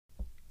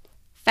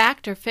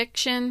Fact or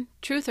fiction,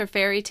 truth or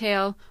fairy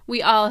tale,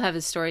 we all have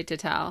a story to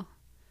tell.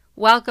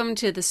 Welcome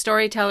to the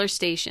Storyteller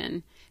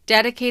Station,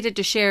 dedicated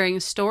to sharing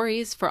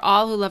stories for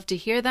all who love to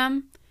hear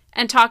them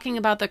and talking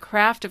about the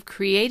craft of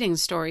creating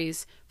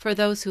stories for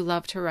those who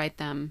love to write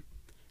them.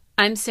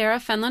 I'm Sarah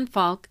Fenlon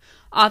Falk,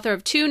 author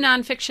of 2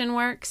 nonfiction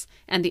works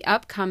and the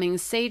upcoming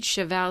Sage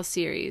Cheval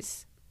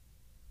series.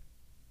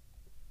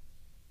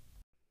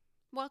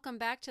 Welcome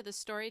back to the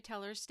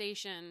Storyteller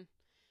Station.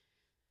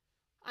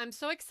 I'm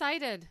so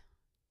excited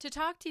to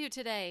talk to you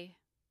today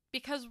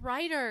because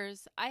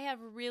writers, I have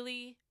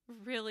really,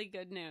 really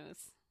good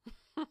news.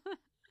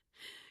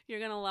 You're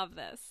going to love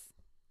this.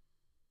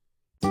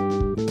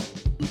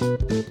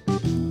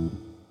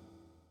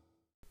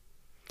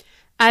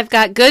 I've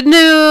got good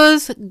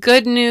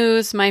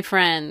news, my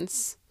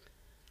friends.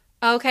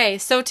 Okay,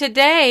 so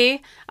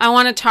today I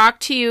want to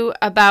talk to you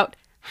about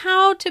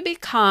how to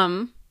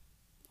become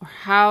or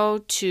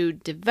how to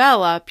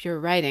develop your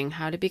writing,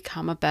 how to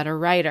become a better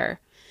writer.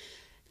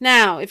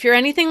 Now, if you're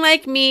anything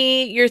like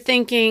me, you're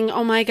thinking,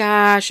 oh my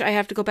gosh, I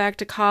have to go back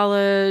to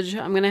college.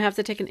 I'm going to have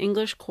to take an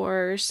English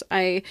course.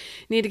 I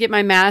need to get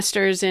my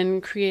master's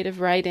in creative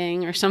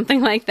writing or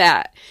something like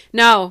that.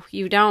 No,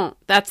 you don't.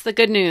 That's the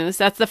good news.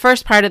 That's the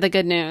first part of the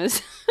good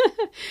news.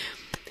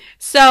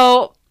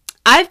 So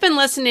I've been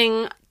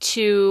listening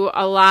to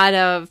a lot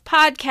of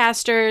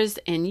podcasters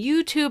and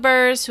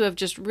YouTubers who have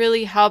just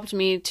really helped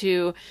me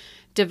to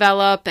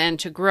develop and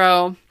to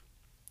grow.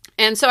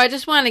 And so I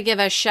just want to give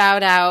a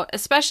shout out,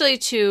 especially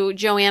to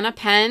Joanna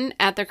Penn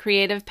at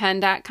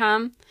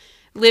thecreativepenn.com,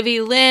 Livy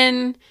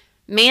Lynn,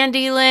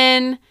 Mandy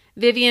Lynn,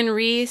 Vivian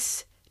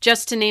Reese,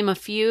 just to name a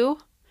few.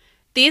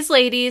 These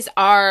ladies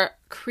are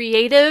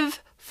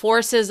creative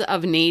forces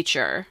of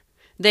nature.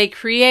 They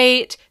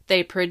create,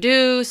 they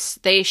produce,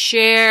 they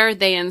share,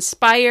 they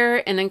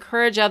inspire, and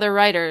encourage other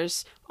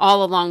writers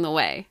all along the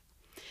way.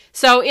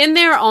 So in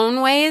their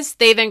own ways,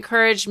 they've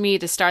encouraged me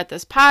to start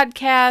this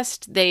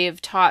podcast. They've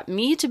taught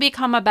me to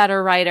become a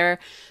better writer.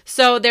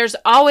 So there's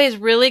always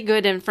really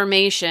good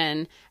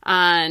information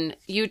on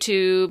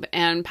YouTube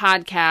and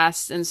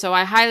podcasts. And so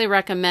I highly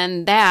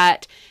recommend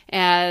that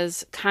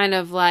as kind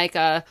of like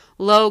a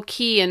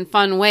low-key and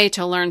fun way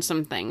to learn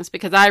some things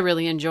because I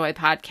really enjoy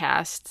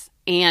podcasts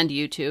and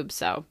YouTube.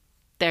 So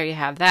there you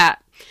have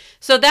that.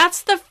 So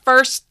that's the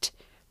first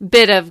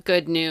bit of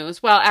good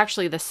news. Well,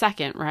 actually the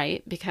second,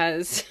 right?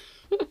 Because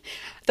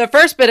the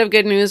first bit of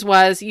good news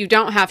was you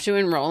don't have to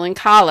enroll in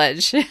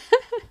college. And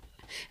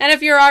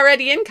if you're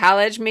already in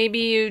college, maybe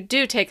you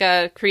do take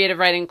a creative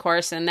writing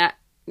course and that,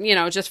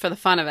 just for the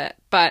fun of it.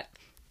 But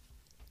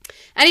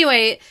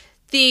anyway,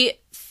 the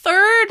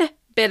third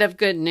bit of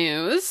good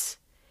news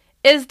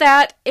is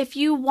that if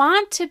you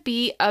want to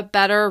be a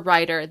better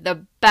writer,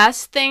 the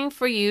best thing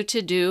for you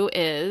to do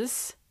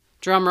is,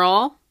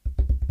 drumroll,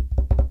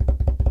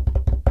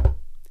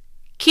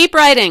 keep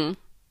writing.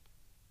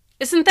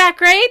 Isn't that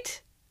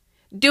great?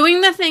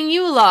 Doing the thing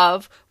you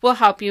love will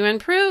help you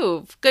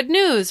improve. Good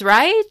news,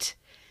 right?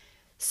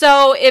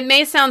 So it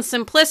may sound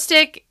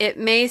simplistic. It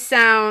may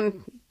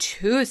sound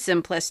too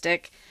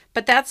simplistic,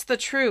 but that's the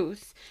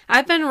truth.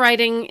 I've been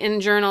writing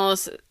in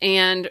journals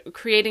and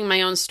creating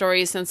my own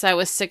stories since I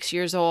was 6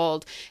 years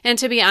old. And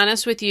to be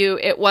honest with you,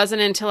 it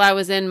wasn't until I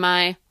was in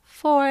my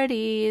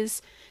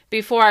 40s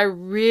before I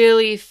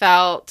really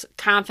felt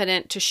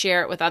confident to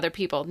share it with other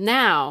people.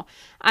 Now,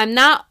 I'm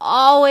not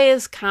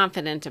always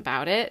confident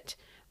about it,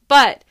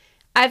 but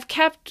I've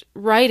kept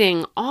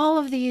writing all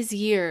of these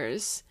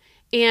years.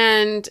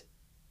 And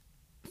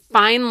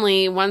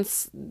finally,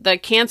 once the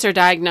cancer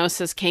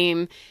diagnosis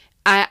came,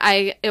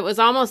 it was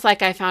almost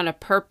like I found a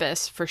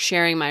purpose for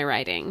sharing my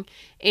writing.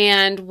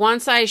 And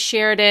once I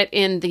shared it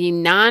in the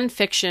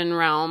nonfiction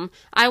realm,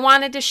 I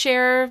wanted to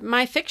share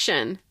my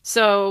fiction.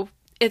 So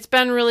it's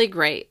been really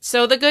great.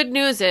 So the good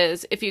news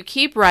is if you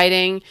keep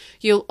writing,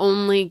 you'll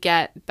only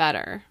get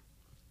better.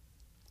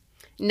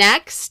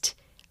 Next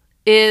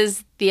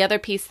is the other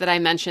piece that I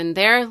mentioned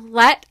there.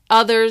 Let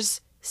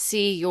others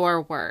see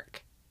your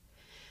work.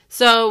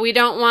 So we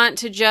don't want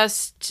to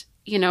just,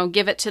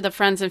 give it to the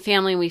friends and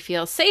family we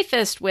feel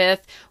safest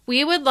with.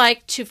 We would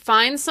like to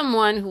find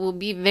someone who will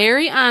be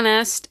very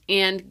honest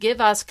and give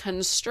us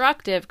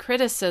constructive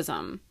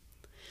criticism.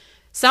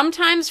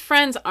 Sometimes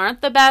friends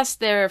aren't the best.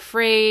 They're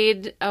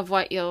afraid of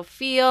what you'll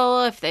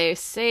feel if they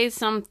say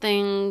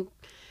something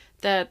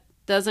that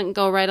doesn't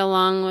go right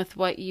along with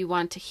what you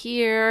want to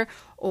hear,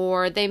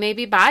 or they may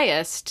be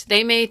biased.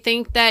 They may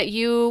think that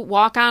you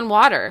walk on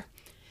water.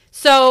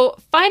 So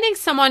finding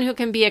someone who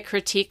can be a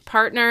critique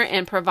partner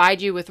and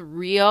provide you with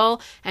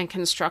real and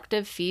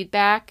constructive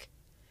feedback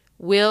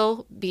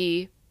will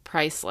be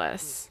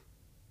priceless.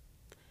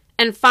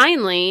 And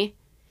finally,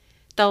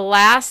 the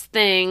last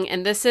thing,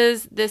 and this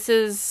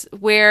is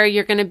where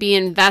you're going to be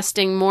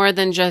investing more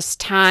than just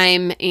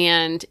time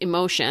and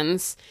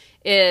emotions,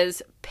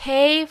 is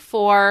pay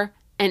for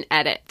an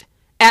edit.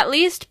 At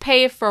least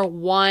pay for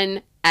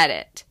one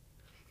edit.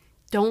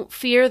 Don't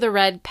fear the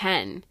red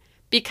pen,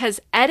 because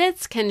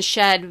edits can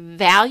shed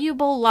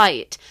valuable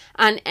light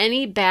on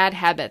any bad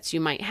habits you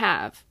might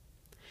have.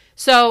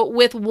 So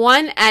with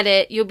one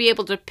edit, you'll be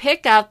able to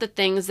pick out the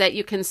things that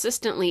you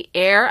consistently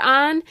err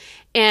on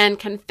and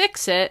can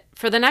fix it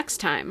for the next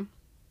time.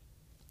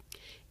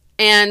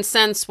 And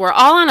since we're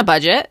all on a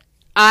budget,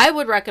 I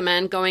would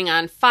recommend going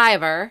on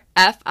Fiverr,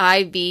 Fiverr.com.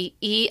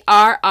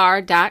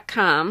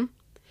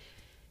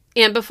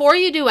 And before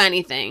you do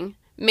anything,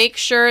 make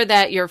sure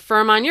that you're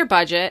firm on your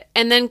budget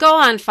and then go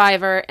on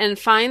Fiverr and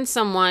find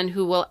someone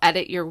who will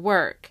edit your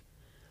work.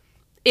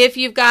 If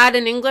you've got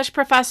an English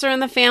professor in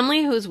the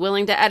family who's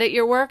willing to edit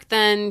your work,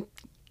 then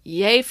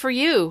yay for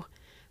you.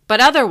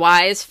 But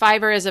otherwise,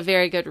 Fiverr is a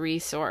very good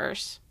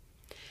resource.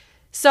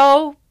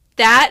 So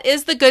that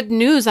is the good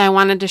news I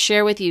wanted to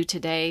share with you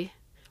today.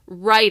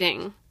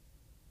 Writing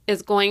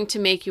is going to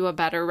make you a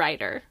better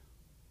writer.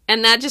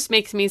 And that just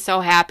makes me so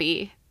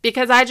happy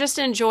because I just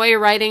enjoy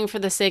writing for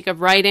the sake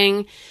of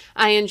writing.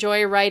 I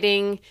enjoy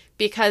writing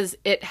because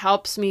it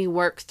helps me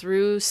work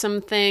through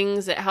some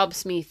things. It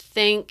helps me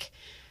think.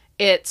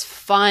 It's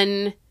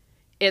fun,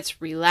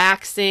 it's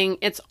relaxing,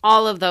 it's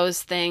all of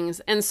those things.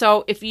 And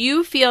so if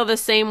you feel the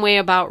same way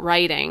about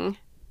writing,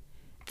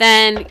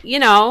 then,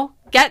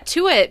 get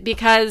to it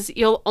because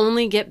you'll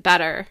only get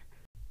better.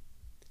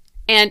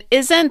 And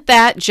isn't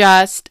that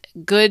just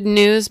good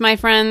news, my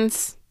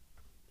friends?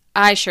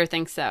 I sure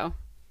think so.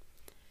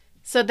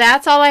 So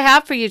that's all I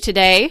have for you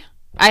today.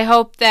 I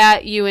hope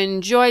that you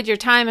enjoyed your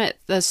time at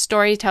the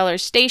Storyteller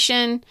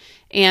Station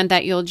and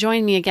that you'll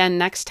join me again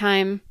next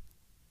time.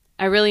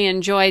 I really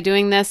enjoy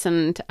doing this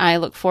and I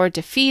look forward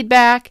to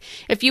feedback.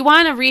 If you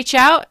want to reach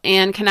out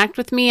and connect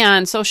with me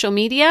on social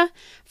media,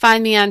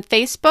 find me on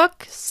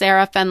Facebook,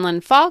 Sarah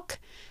Fenlon Falk,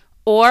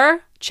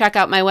 or check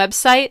out my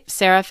website,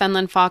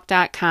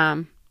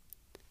 sarahfenlonfalk.com.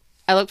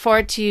 I look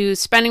forward to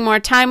spending more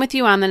time with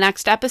you on the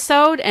next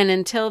episode, and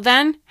until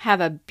then,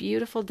 have a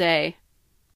beautiful day.